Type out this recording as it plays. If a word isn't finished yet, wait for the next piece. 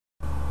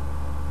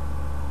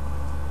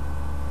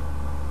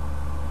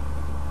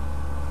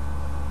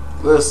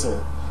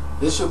Listen,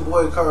 this your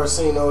boy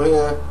Carcino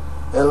here,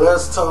 and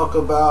let's talk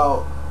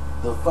about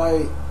the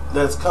fight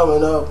that's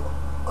coming up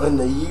in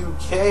the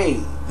UK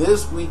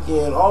this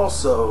weekend.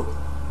 Also,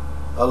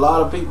 a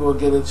lot of people will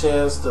get a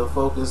chance to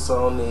focus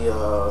on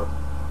the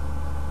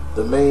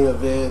main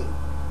event,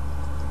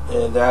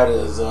 and that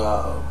is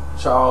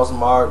Charles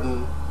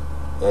Martin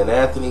and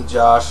Anthony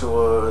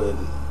Joshua,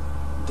 and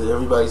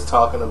everybody's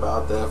talking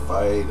about that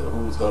fight,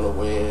 who's gonna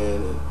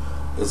win, and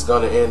it's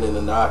gonna end in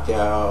a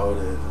knockout.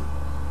 And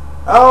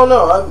I don't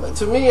know.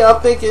 To me,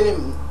 I'm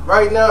thinking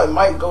right now it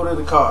might go to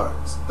the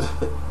cards.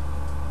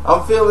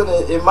 I'm feeling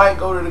it might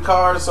go to the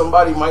cards.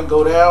 Somebody might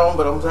go down,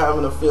 but I'm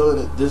having a feeling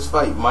that this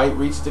fight might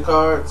reach the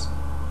cards.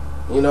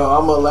 You know,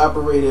 I'm gonna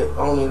elaborate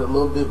on it a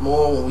little bit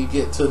more when we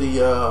get to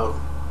the on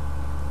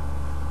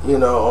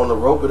the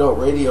Rope It Up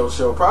radio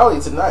show, probably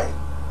tonight.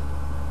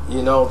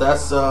 You know,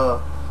 that's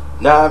 9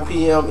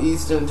 p.m.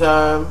 Eastern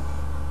time,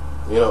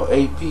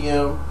 8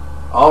 p.m.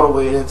 all the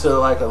way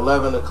until like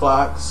 11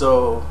 o'clock.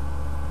 So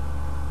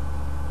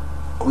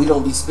we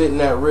don't be spitting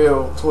that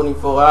real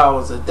 24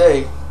 hours a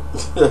day.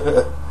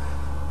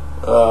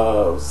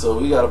 So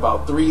we got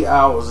about 3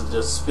 hours of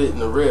just spitting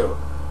the real,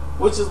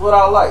 which is what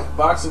I like.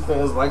 Boxing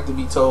fans like to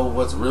be told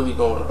what's really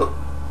going on.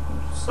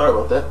 Sorry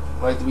about that.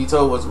 Like to be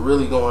told what's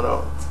really going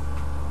on.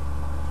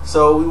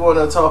 So we want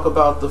to talk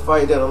about the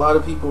fight that a lot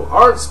of people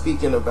aren't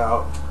speaking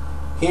about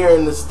here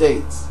in the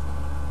States,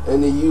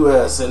 in the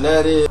U.S., and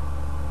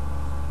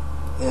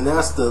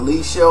that's the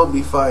Lee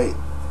Selby fight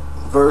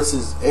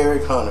versus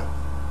Eric Hunter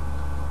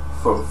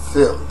from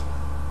Philly.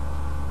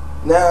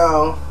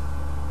 Now,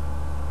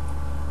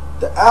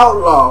 the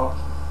Outlaw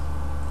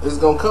is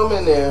going to come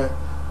in there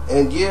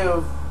and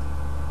give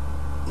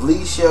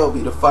Lee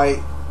Selby the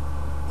fight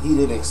he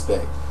didn't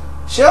expect.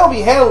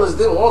 Selby handlers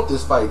didn't want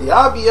this fight. The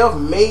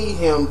IBF made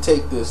him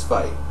take this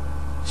fight.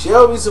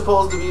 Selby's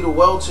supposed to be the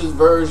Welch's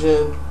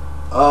version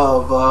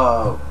of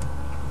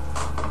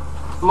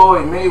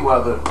Floyd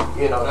Mayweather.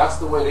 That's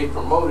the way they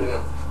promoted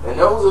him. And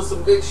those are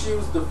some big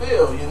shoes to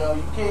fill.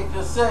 You can't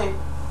just say,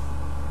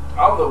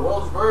 I'm the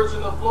Welch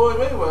version of Floyd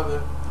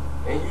Mayweather,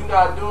 and you're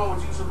not doing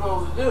what you're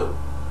supposed to do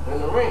in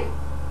the ring.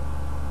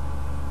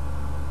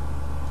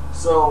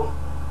 So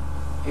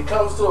it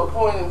comes to a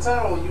point in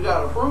time where you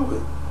got to prove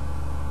it.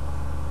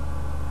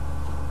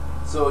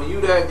 So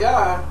you that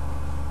guy,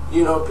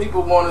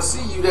 people want to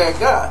see you that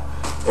guy.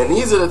 And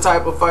these are the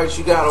type of fights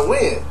you got to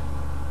win.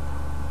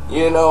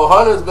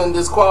 Hunter's been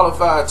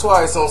disqualified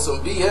twice on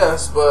some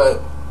BS,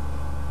 but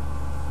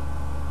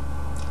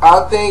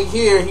I think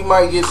here he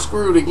might get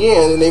screwed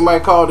again, and they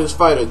might call this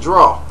fight a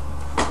draw.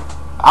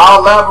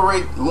 I'll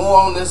elaborate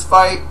more on this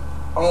fight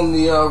on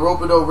the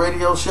Rope It Up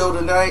radio show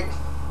tonight.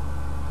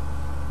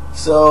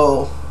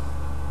 So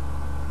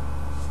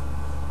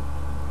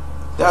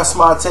that's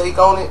my take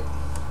on it.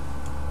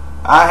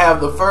 I have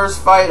the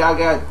first fight. I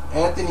got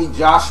Anthony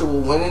Joshua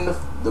winning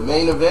the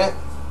main event.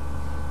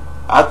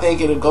 I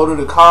think it'll go to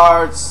the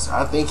cards.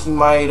 I think he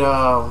might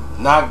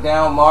knock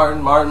down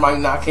Martin. Martin might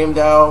knock him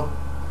down.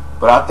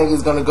 But I think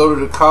it's going to go to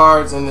the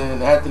cards, and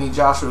then Anthony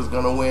Joshua is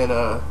going to win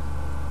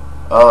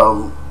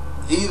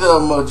either a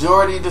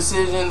majority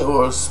decision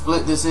or a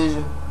split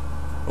decision.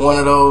 One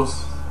of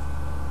those.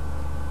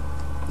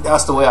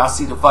 That's the way I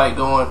see the fight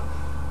going.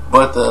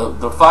 But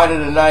the fight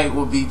of the night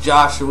will be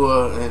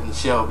Joshua and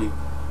Selby.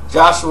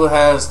 Joshua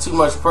has too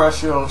much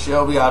pressure on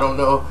Selby. I don't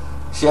know.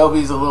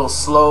 Shelby's a little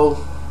slow.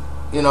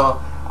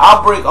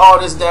 I'll break all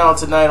this down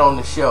tonight on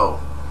the show.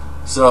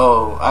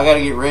 So I got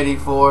to get ready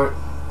for it.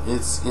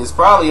 It's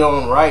probably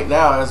on right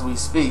now as we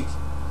speak.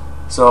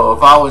 So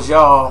if I was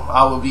y'all,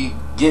 I would be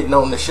getting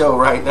on the show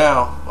right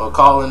now or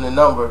calling the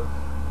number.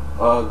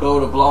 Go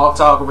to Blog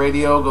Talk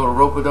Radio, go to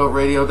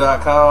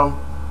ropeitopradio.com,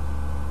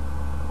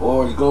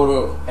 or you go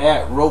to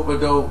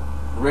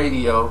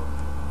 @ropeitopradio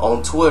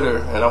on Twitter,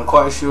 and I'm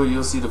quite sure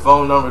you'll see the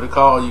phone number to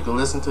call. You can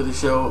listen to the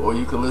show, or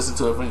you can listen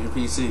to it from your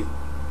PC.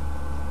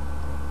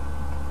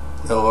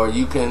 Or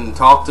you can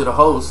talk to the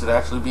host and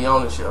actually be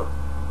on the show.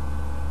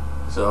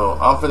 So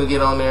I'm finna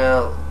get on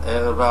there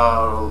in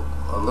about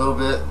a little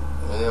bit,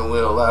 and then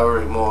we'll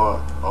elaborate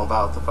more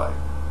about the fight.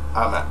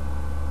 I'm out.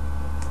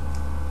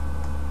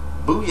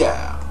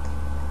 Booyah.